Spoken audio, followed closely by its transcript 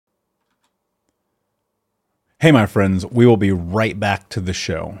Hey, my friends, we will be right back to the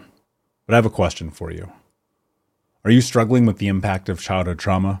show. But I have a question for you. Are you struggling with the impact of childhood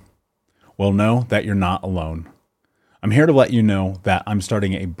trauma? Well, know that you're not alone. I'm here to let you know that I'm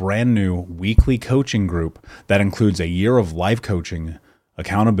starting a brand new weekly coaching group that includes a year of life coaching,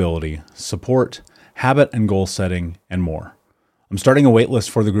 accountability, support, habit and goal setting, and more. I'm starting a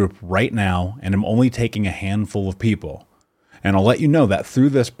waitlist for the group right now, and I'm only taking a handful of people. And I'll let you know that through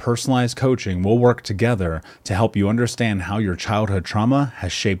this personalized coaching, we'll work together to help you understand how your childhood trauma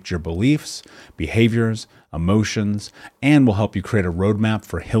has shaped your beliefs, behaviors, emotions, and will help you create a roadmap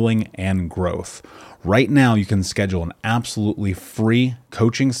for healing and growth. Right now, you can schedule an absolutely free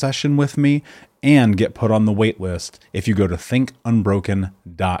coaching session with me and get put on the wait list if you go to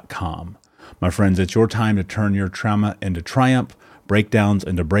thinkunbroken.com. My friends, it's your time to turn your trauma into triumph, breakdowns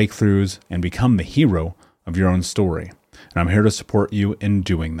into breakthroughs, and become the hero of your own story. And I'm here to support you in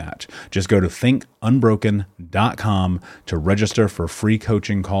doing that. Just go to thinkunbroken.com to register for a free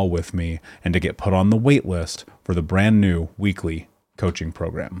coaching call with me and to get put on the wait list for the brand new weekly coaching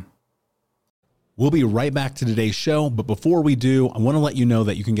program. We'll be right back to today's show, but before we do, I want to let you know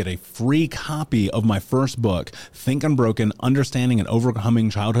that you can get a free copy of my first book, Think Unbroken, Understanding and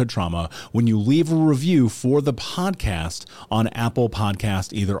Overcoming Childhood Trauma, when you leave a review for the podcast on Apple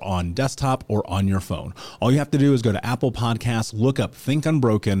Podcast, either on desktop or on your phone. All you have to do is go to Apple Podcasts, look up Think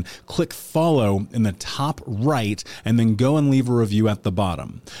Unbroken, click follow in the top right, and then go and leave a review at the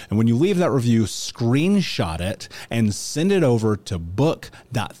bottom. And when you leave that review, screenshot it and send it over to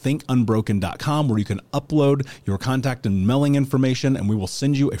book.thinkunbroken.com, where you can upload your contact and mailing information, and we will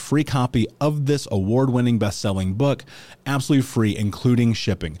send you a free copy of this award-winning best-selling book, absolutely free, including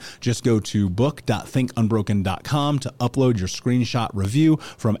shipping. Just go to book.thinkunbroken.com to upload your screenshot review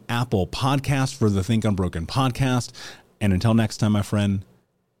from Apple Podcasts for the Think Unbroken podcast. And until next time, my friend,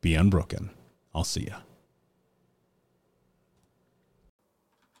 be unbroken. I'll see you.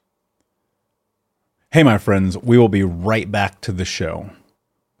 Hey, my friends, we will be right back to the show.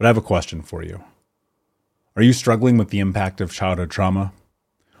 But I have a question for you. Are you struggling with the impact of childhood trauma?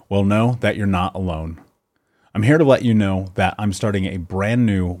 Well, know that you're not alone. I'm here to let you know that I'm starting a brand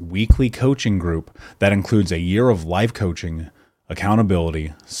new weekly coaching group that includes a year of life coaching,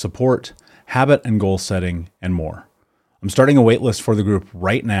 accountability, support, habit and goal setting, and more. I'm starting a waitlist for the group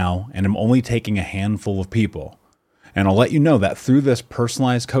right now, and I'm only taking a handful of people. And I'll let you know that through this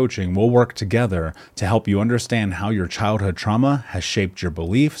personalized coaching, we'll work together to help you understand how your childhood trauma has shaped your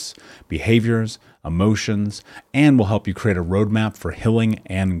beliefs, behaviors, emotions, and will help you create a roadmap for healing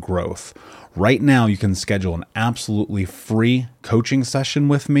and growth. Right now, you can schedule an absolutely free coaching session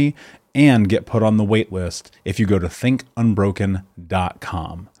with me and get put on the wait list if you go to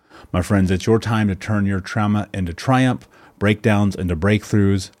thinkunbroken.com. My friends, it's your time to turn your trauma into triumph, breakdowns into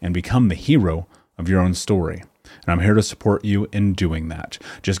breakthroughs, and become the hero of your own story. And I'm here to support you in doing that.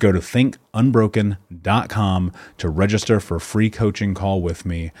 Just go to thinkunbroken.com to register for a free coaching call with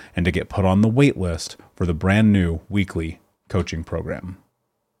me and to get put on the wait list for the brand new weekly coaching program.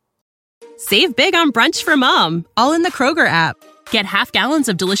 Save big on brunch for mom, all in the Kroger app. Get half gallons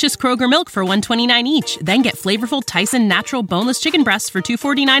of delicious Kroger milk for $1.29 each. Then get flavorful Tyson natural boneless chicken breasts for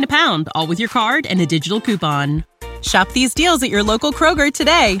 $2.49 a pound, all with your card and a digital coupon. Shop these deals at your local Kroger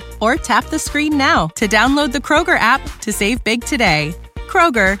today, or tap the screen now to download the Kroger app to save big today.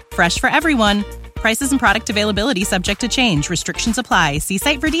 Kroger, fresh for everyone. Prices and product availability subject to change. Restrictions apply. See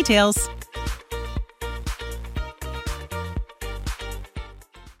site for details.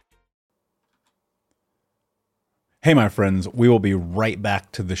 Hey, my friends, we will be right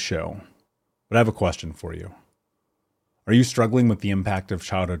back to the show. But I have a question for you. Are you struggling with the impact of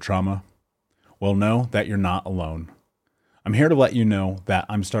childhood trauma? Well, know that you're not alone. I'm here to let you know that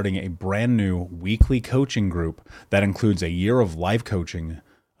I'm starting a brand new weekly coaching group that includes a year of life coaching,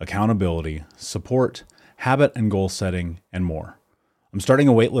 accountability, support, habit and goal setting, and more. I'm starting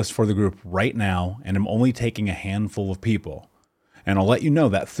a waitlist for the group right now, and I'm only taking a handful of people. And I'll let you know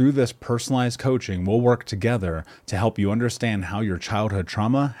that through this personalized coaching, we'll work together to help you understand how your childhood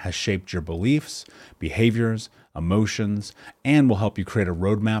trauma has shaped your beliefs, behaviors, emotions, and will help you create a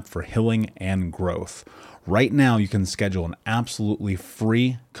roadmap for healing and growth. Right now, you can schedule an absolutely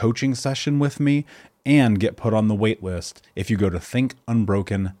free coaching session with me and get put on the wait list if you go to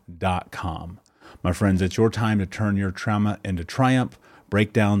thinkunbroken.com. My friends, it's your time to turn your trauma into triumph,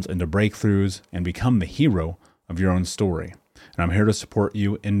 breakdowns into breakthroughs, and become the hero of your own story. And I'm here to support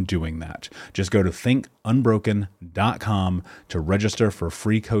you in doing that. Just go to thinkunbroken.com to register for a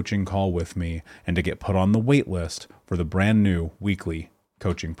free coaching call with me and to get put on the wait list for the brand new weekly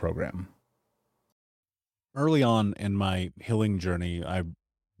coaching program. Early on in my healing journey, I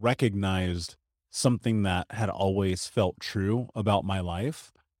recognized something that had always felt true about my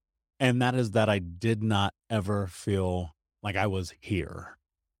life. And that is that I did not ever feel like I was here.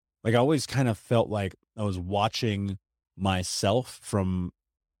 Like I always kind of felt like I was watching myself from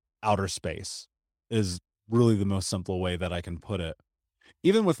outer space, is really the most simple way that I can put it.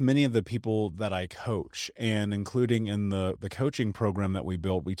 Even with many of the people that I coach, and including in the coaching program that we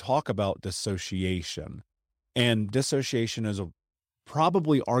built, we talk about dissociation. And dissociation is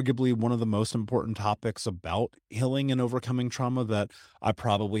probably arguably one of the most important topics about healing and overcoming trauma that I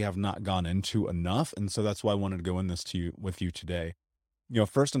probably have not gone into enough. And so that's why I wanted to go in this to you with you today.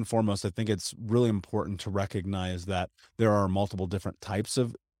 First and foremost, I think it's really important to recognize that there are multiple different types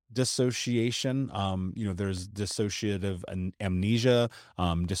of dissociation. There's dissociative amnesia,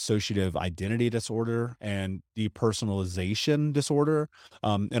 dissociative identity disorder, and depersonalization disorder.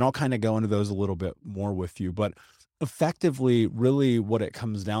 And I'll kind of go into those a little bit more with you. But effectively, really what it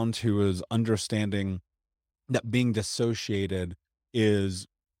comes down to is understanding that being dissociated is,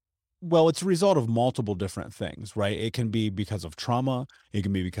 well, it's a result of multiple different things, right? It can be because of trauma. It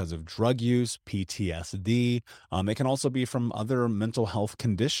can be because of drug use, PTSD. It can also be from other mental health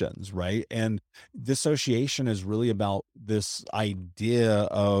conditions, right? And dissociation is really about this idea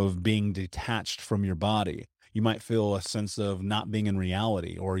of being detached from your body. You might feel a sense of not being in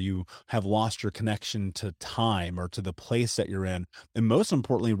reality, or you have lost your connection to time or to the place that you're in. And most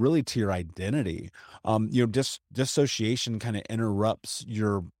importantly, really to your identity. Dissociation kind of interrupts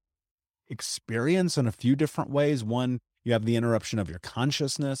your experience in a few different ways. One, you have the interruption of your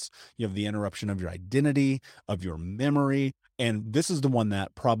consciousness, you have the interruption of your identity, of your memory. And this is the one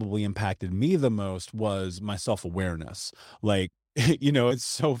that probably impacted me the most, was my self-awareness. Like, it's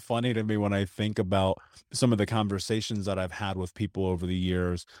so funny to me when I think about some of the conversations that I've had with people over the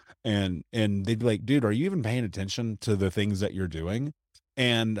years, and they'd be like, dude, are you even paying attention to the things that you're doing?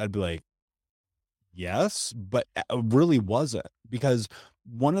 And I'd be like, yes, but really wasn't, because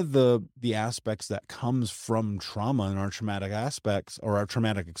one of the aspects that comes from trauma and our traumatic aspects, or our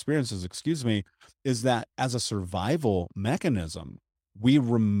traumatic experiences, excuse me, is that as a survival mechanism, we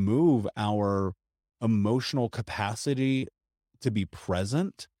remove our emotional capacity to be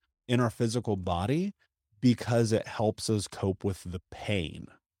present in our physical body because it helps us cope with the pain.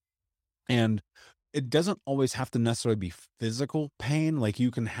 And it doesn't always have to necessarily be physical pain. Like, you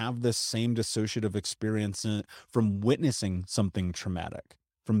can have this same dissociative experience from witnessing something traumatic,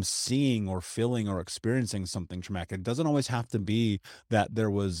 from seeing or feeling or experiencing something traumatic. It doesn't always have to be that there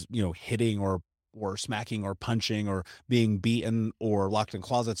was, hitting or smacking or punching or being beaten or locked in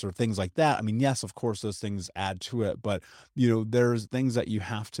closets or things like that. I mean, yes, of course, those things add to it, but there's things that you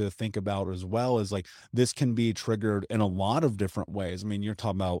have to think about as well, as like, this can be triggered in a lot of different ways. I mean, you're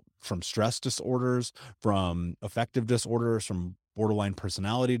talking about from stress disorders, from affective disorders, from borderline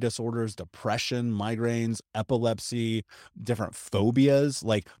personality disorders, depression, migraines, epilepsy, different phobias.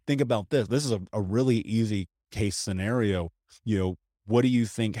 Like, think about this. This is a really easy case scenario. What do you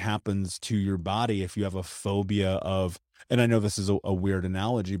think happens to your body if you have a phobia of, and I know this is a weird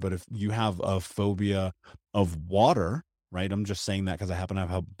analogy, but if you have a phobia of water, right? I'm just saying that because I happen to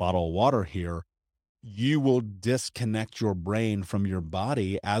have a bottle of water here. You will disconnect your brain from your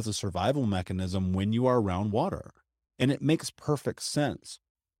body as a survival mechanism when you are around water. And it makes perfect sense.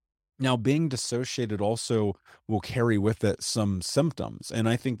 Now, being dissociated also will carry with it some symptoms. And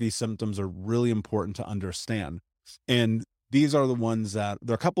I think these symptoms are really important to understand. And these are the ones that,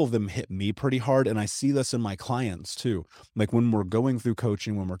 there are a couple of them hit me pretty hard. And I see this in my clients too. Like, when we're going through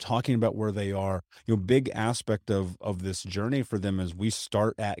coaching, when we're talking about where they are, big aspect of this journey for them is we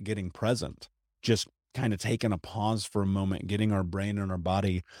start at getting present, just kind of taking a pause for a moment, getting our brain and our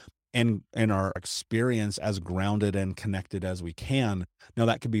body and our experience as grounded and connected as we can. Now,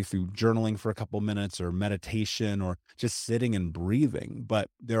 that could be through journaling for a couple minutes, or meditation, or just sitting and breathing. But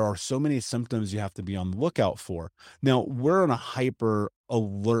there are so many symptoms you have to be on the lookout for. Now, we're in a hyper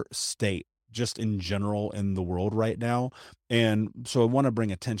alert state just in general in the world right now. And so I want to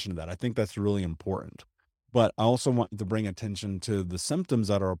bring attention to that. I think that's really important. But I also want to bring attention to the symptoms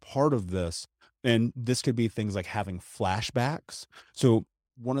that are a part of this. And this could be things like having flashbacks. So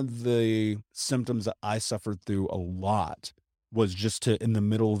one of the symptoms that I suffered through a lot was just to, in the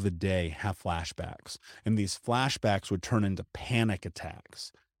middle of the day, have flashbacks. And these flashbacks would turn into panic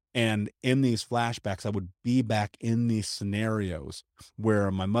attacks. And in these flashbacks, I would be back in these scenarios where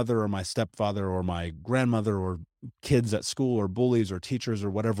my mother or my stepfather or my grandmother or kids at school or bullies or teachers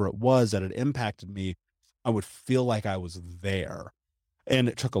or whatever it was that had impacted me, I would feel like I was there. And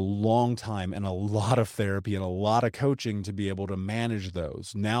it took a long time and a lot of therapy and a lot of coaching to be able to manage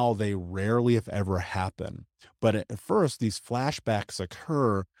those. Now they rarely, if ever, happen. But at first, these flashbacks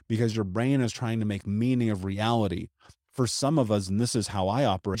occur because your brain is trying to make meaning of reality. For some of us, and this is how I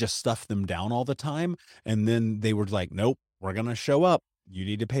operate, just stuff them down all the time. And then they were like, nope, we're going to show up. You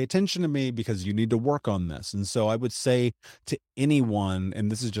need to pay attention to me because you need to work on this. And so I would say to anyone,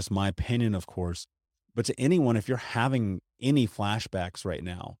 and this is just my opinion, of course, but to anyone, if you're having any flashbacks right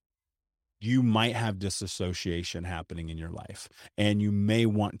now, you might have disassociation happening in your life. And you may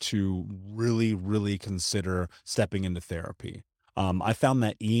want to really, really consider stepping into therapy. I found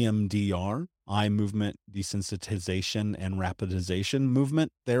that EMDR, eye movement desensitization and rapidization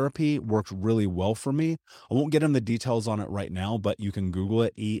movement therapy, worked really well for me. I won't get into the details on it right now, but you can Google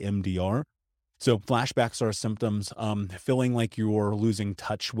it, EMDR. So flashbacks are symptoms, feeling like you're losing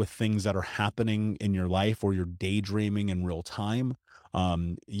touch with things that are happening in your life, or you're daydreaming in real time.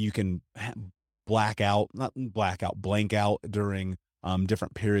 You can blank out during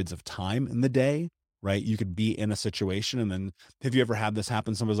different periods of time in the day, right? You could be in a situation, and then have you ever had this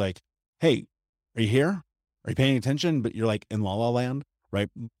happen? Somebody's like, "Hey, are you here? Are you paying attention?" But you're like in la la land, right?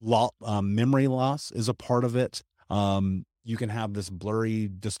 Memory loss is a part of it. You can have this blurry,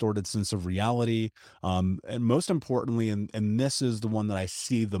 distorted sense of reality. And most importantly, and this is the one that I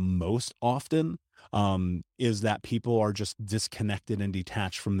see the most often, is that people are just disconnected and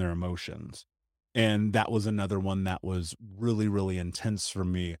detached from their emotions. And that was another one that was really, really intense for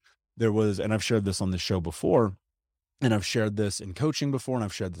me. There was, and I've shared this on the show before, and I've shared this in coaching before, and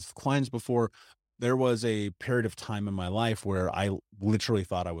I've shared this with clients before. There was a period of time in my life where I literally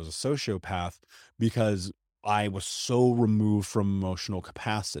thought I was a sociopath because I was so removed from emotional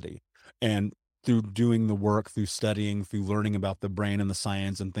capacity. And through doing the work, through studying, through learning about the brain and the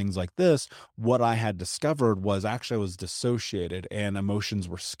science and things like this, what I had discovered was actually I was dissociated, and emotions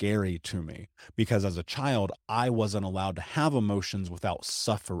were scary to me because as a child, I wasn't allowed to have emotions without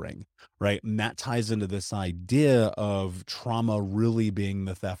suffering, right? And that ties into this idea of trauma really being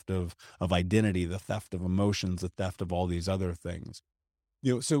the theft of identity, the theft of emotions, the theft of all these other things.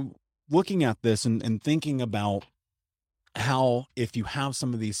 So looking at this and thinking about how, if you have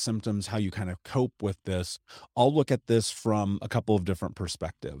some of these symptoms, how you kind of cope with this, I'll look at this from a couple of different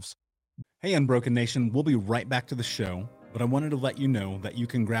perspectives. Hey, Unbroken Nation, we'll be right back to the show, but I wanted to let you know that you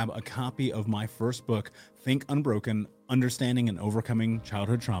can grab a copy of my first book, Think Unbroken, Understanding and Overcoming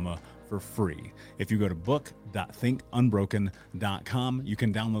Childhood Trauma, for free. If you go to book.thinkunbroken.com, you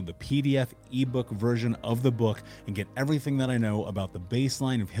can download the PDF ebook version of the book and get everything that I know about the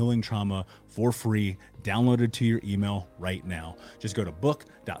baseline of healing trauma for free, downloaded to your email right now. Just go to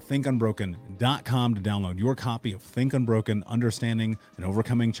book.thinkunbroken.com to download your copy of Think Unbroken, Understanding and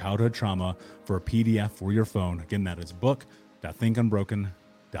Overcoming Childhood Trauma for a PDF for your phone. Again, that is book.thinkunbroken.com.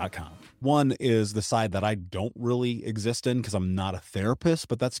 One is the side that I don't really exist in because I'm not a therapist,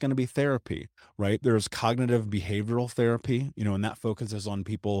 but that's going to be therapy, right? There's cognitive behavioral therapy, and that focuses on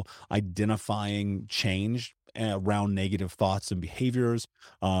people identifying change around negative thoughts and behaviors.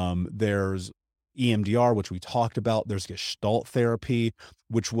 There's EMDR, which we talked about. There's Gestalt therapy,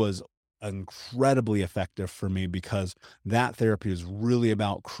 which was incredibly effective for me because that therapy is really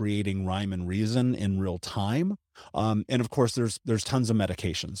about creating rhyme and reason in real time. And of course, there's tons of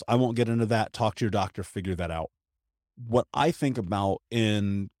medications. I won't get into that. Talk to your doctor, figure that out. What I think about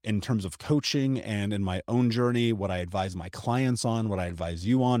in terms of coaching and in my own journey, what I advise my clients on, what I advise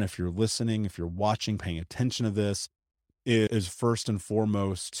you on, if you're listening, if you're watching, paying attention to this, is first and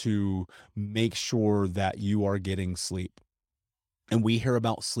foremost to make sure that you are getting sleep. And we hear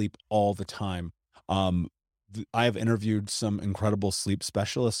about sleep all the time. I have interviewed some incredible sleep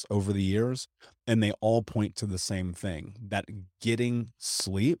specialists over the years, and they all point to the same thing, that getting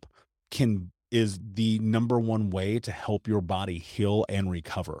sleep is the number one way to help your body heal and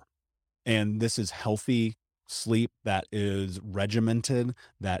recover. And this is healthy sleep that is regimented,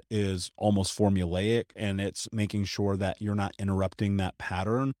 that is almost formulaic, and it's making sure that you're not interrupting that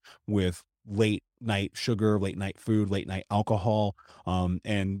pattern with late night sugar, late night food, late night alcohol,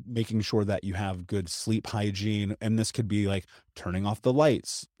 and making sure that you have good sleep hygiene. And this could be like turning off the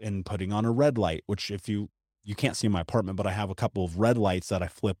lights and putting on a red light, which if you can't see in my apartment, but I have a couple of red lights that I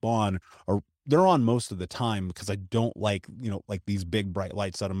flip on, or they're on most of the time because I don't like, like these big bright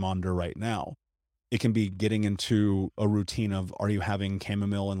lights that I'm under right now. It can be getting into a routine of, are you having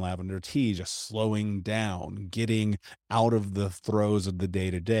chamomile and lavender tea, just slowing down, getting out of the throes of the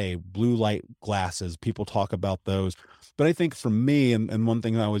day-to-day. Blue light glasses, people talk about those. But I think for me, and one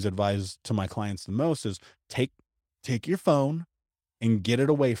thing I always advise to my clients the most is take your phone and get it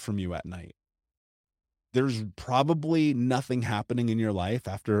away from you at night. there's probably nothing happening in your life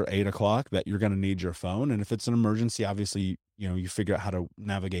after 8 o'clock that you're going to need your phone. And if it's an emergency, obviously, you figure out how to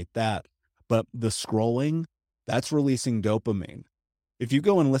navigate that. But the scrolling, that's releasing dopamine. If you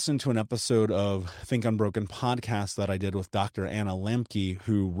go and listen to an episode of Think Unbroken podcast that I did with Dr. Anna Lemke,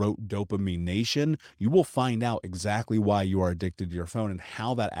 who wrote Dopamine Nation, you will find out exactly why you are addicted to your phone and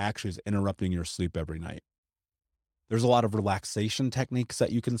how that actually is interrupting your sleep every night. There's a lot of relaxation techniques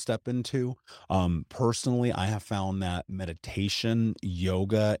that you can step into. Personally, I have found that meditation,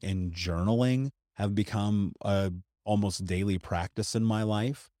 yoga, and journaling have become a almost daily practice in my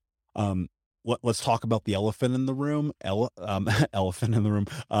life. Um, let's talk about the elephant in the room. Elephant in the room.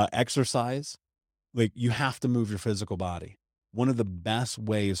 Exercise. Like, you have to move your physical body. One of the best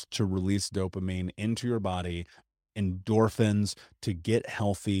ways to release dopamine into your body, endorphins, to get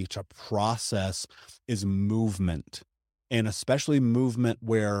healthy, to process, is movement. And especially movement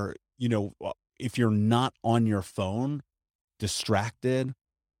where, if you're not on your phone, distracted,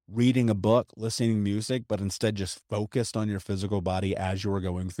 reading a book, listening to music, but instead just focused on your physical body as you're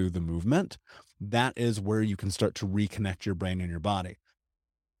going through the movement, that is where you can start to reconnect your brain and your body.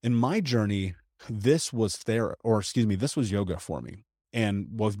 In my journey, this was this was yoga for me. And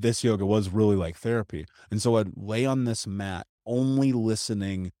this yoga was really like therapy. And so I'd lay on this mat, only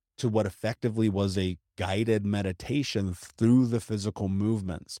listening to what effectively was a guided meditation through the physical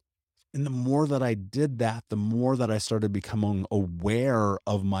movements. And the more that I did that, the more that I started becoming aware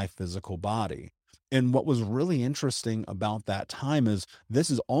of my physical body. And what was really interesting about that time is this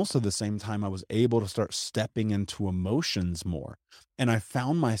is also the same time I was able to start stepping into emotions more. And I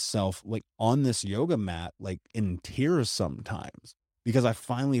found myself like on this yoga mat, like in tears sometimes, because I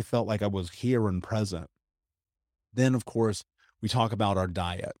finally felt like I was here and present. Then, of course, we talk about our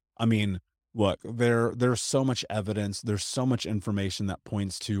diet. I mean, look, there's so much evidence, there's so much information that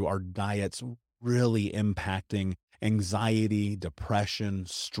points to our diets really impacting anxiety, depression,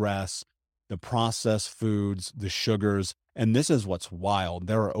 stress, the processed foods, the sugars. And this is what's wild.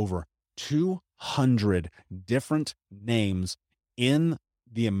 There are over 200 different names in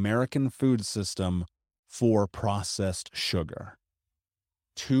the American food system for processed sugar.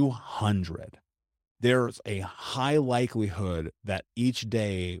 200. There's a high likelihood that each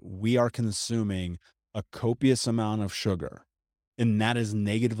day we are consuming a copious amount of sugar, and that is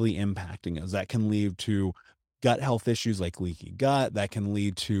negatively impacting us. That can lead to gut health issues like leaky gut. That can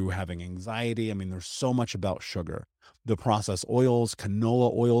lead to having anxiety. I mean, there's so much about sugar. The processed oils,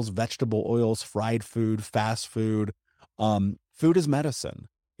 canola oils, vegetable oils, fried food, fast food. Food is medicine.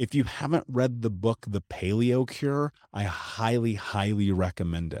 If you haven't read the book, The Paleo Cure, I highly, highly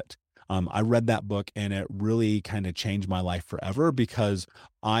recommend it. I read that book and it really kind of changed my life forever, because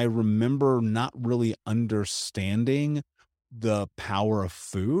I remember not really understanding the power of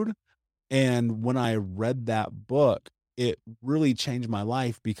food. And when I read that book, it really changed my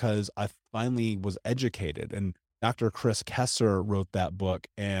life because I finally was educated. And Dr. Chris Kesser wrote that book,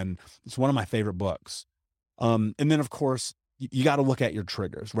 and it's one of my favorite books. And then, of course, you got to look at your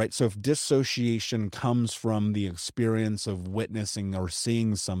triggers, right? So if dissociation comes from the experience of witnessing or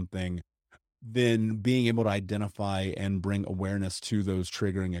seeing something, then being able to identify and bring awareness to those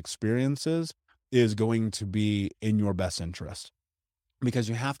triggering experiences is going to be in your best interest, because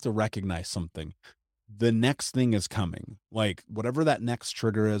you have to recognize something. The next thing is coming. Like, whatever that next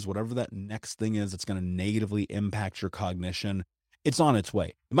trigger is, whatever that next thing is, it's going to negatively impact your cognition. It's on its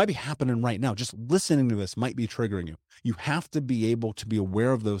way. It might be happening right now. Just listening to this might be triggering you. You have to be able to be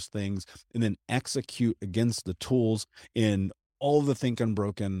aware of those things and then execute against the tools in all of the Think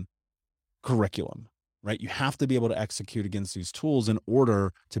Unbroken curriculum, right? You have to be able to execute against these tools in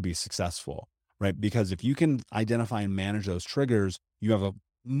order to be successful, right? Because if you can identify and manage those triggers, you have a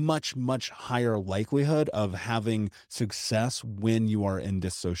much, much higher likelihood of having success when you are in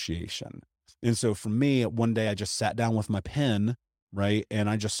dissociation. And so for me, one day I just sat down with my pen, right? And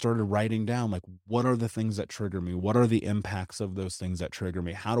I just started writing down, like, what are the things that trigger me? What are the impacts of those things that trigger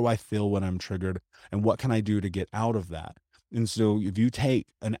me? How do I feel when I'm triggered? And what can I do to get out of that? And so if you take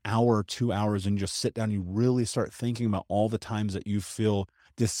an hour, 2 hours, and just sit down, you really start thinking about all the times that you feel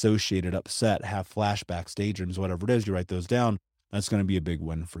dissociated, upset, have flashbacks, daydreams, whatever it is, you write those down. That's going to be a big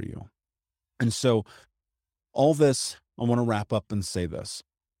win for you. And so all this, I want to wrap up and say this.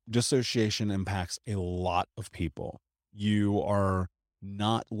 Dissociation impacts a lot of people. You are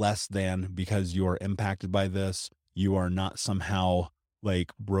not less than because you are impacted by this. You are not somehow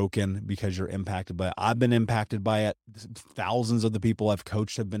like broken because you're impacted by it. I've been impacted by it. Thousands of the people I've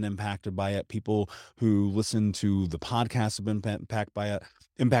coached have been impacted by it. People who listen to the podcast have been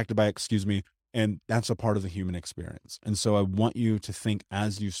impacted by it, excuse me. And that's a part of the human experience. And so I want you to think,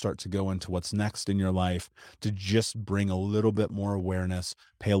 as you start to go into what's next in your life, to just bring a little bit more awareness,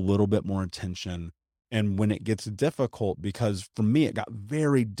 pay a little bit more attention. And when it gets difficult, because for me, it got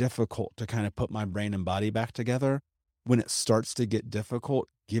very difficult to kind of put my brain and body back together. When it starts to get difficult,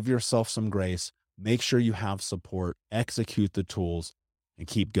 give yourself some grace, make sure you have support, execute the tools, and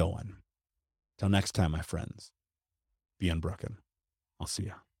keep going. Till next time, my friends, be unbroken. I'll see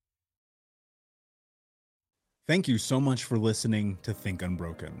you. Thank you so much for listening to Think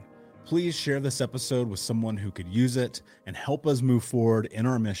Unbroken. Please share this episode with someone who could use it and help us move forward in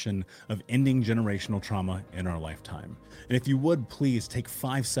our mission of ending generational trauma in our lifetime. And if you would, please take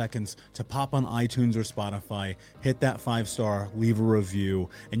 5 seconds to pop on iTunes or Spotify, hit that 5-star, leave a review,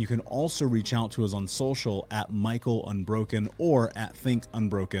 and you can also reach out to us on social at Michael Unbroken or at Think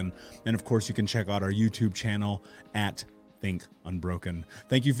Unbroken. And of course, you can check out our YouTube channel at Think Unbroken.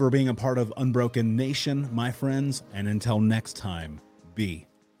 Thank you for being a part of Unbroken Nation, my friends, and until next time, be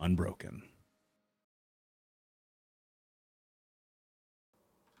unbroken.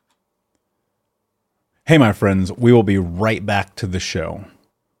 Hey, my friends, we will be right back to the show,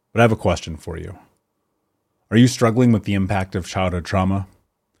 but I have a question for you. Are you struggling with the impact of childhood trauma?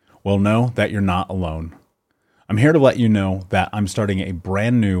 Well, know that you're not alone. I'm here to let you know that I'm starting a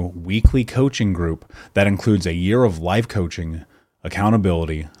brand new weekly coaching group that includes a year of live coaching,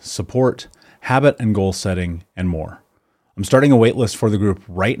 accountability, support, habit and goal setting, and more. I'm starting a waitlist for the group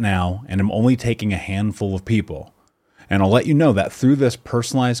right now, and I'm only taking a handful of people. And I'll let you know that through this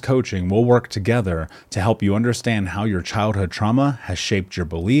personalized coaching, we'll work together to help you understand how your childhood trauma has shaped your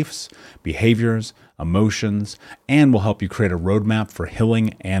beliefs, behaviors, emotions, and will help you create a roadmap for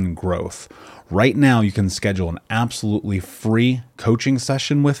healing and growth. Right now, you can schedule an absolutely free coaching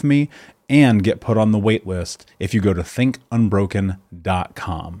session with me and get put on the wait list if you go to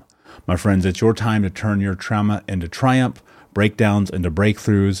thinkunbroken.com. My friends, it's your time to turn your trauma into triumph, breakdowns into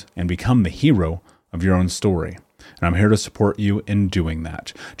breakthroughs, and become the hero of your own story. And I'm here to support you in doing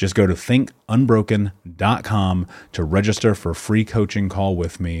that. Just go to thinkunbroken.com to register for a free coaching call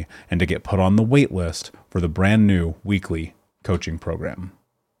with me and to get put on the wait list for the brand new weekly coaching program.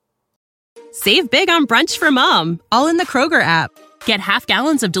 Save big on brunch for mom, all in the Kroger app. Get half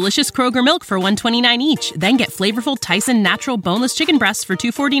gallons of delicious Kroger milk for $1.29 each. Then get flavorful Tyson natural boneless chicken breasts for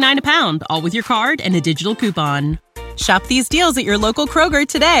 $2.49 a pound, all with your card and a digital coupon. Shop these deals at your local Kroger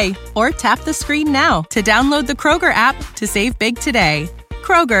today, or tap the screen now to download the Kroger app to save big today.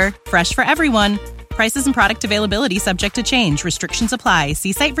 Kroger, fresh for everyone. Prices and product availability subject to change. Restrictions apply.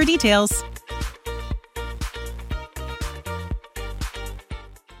 See site for details.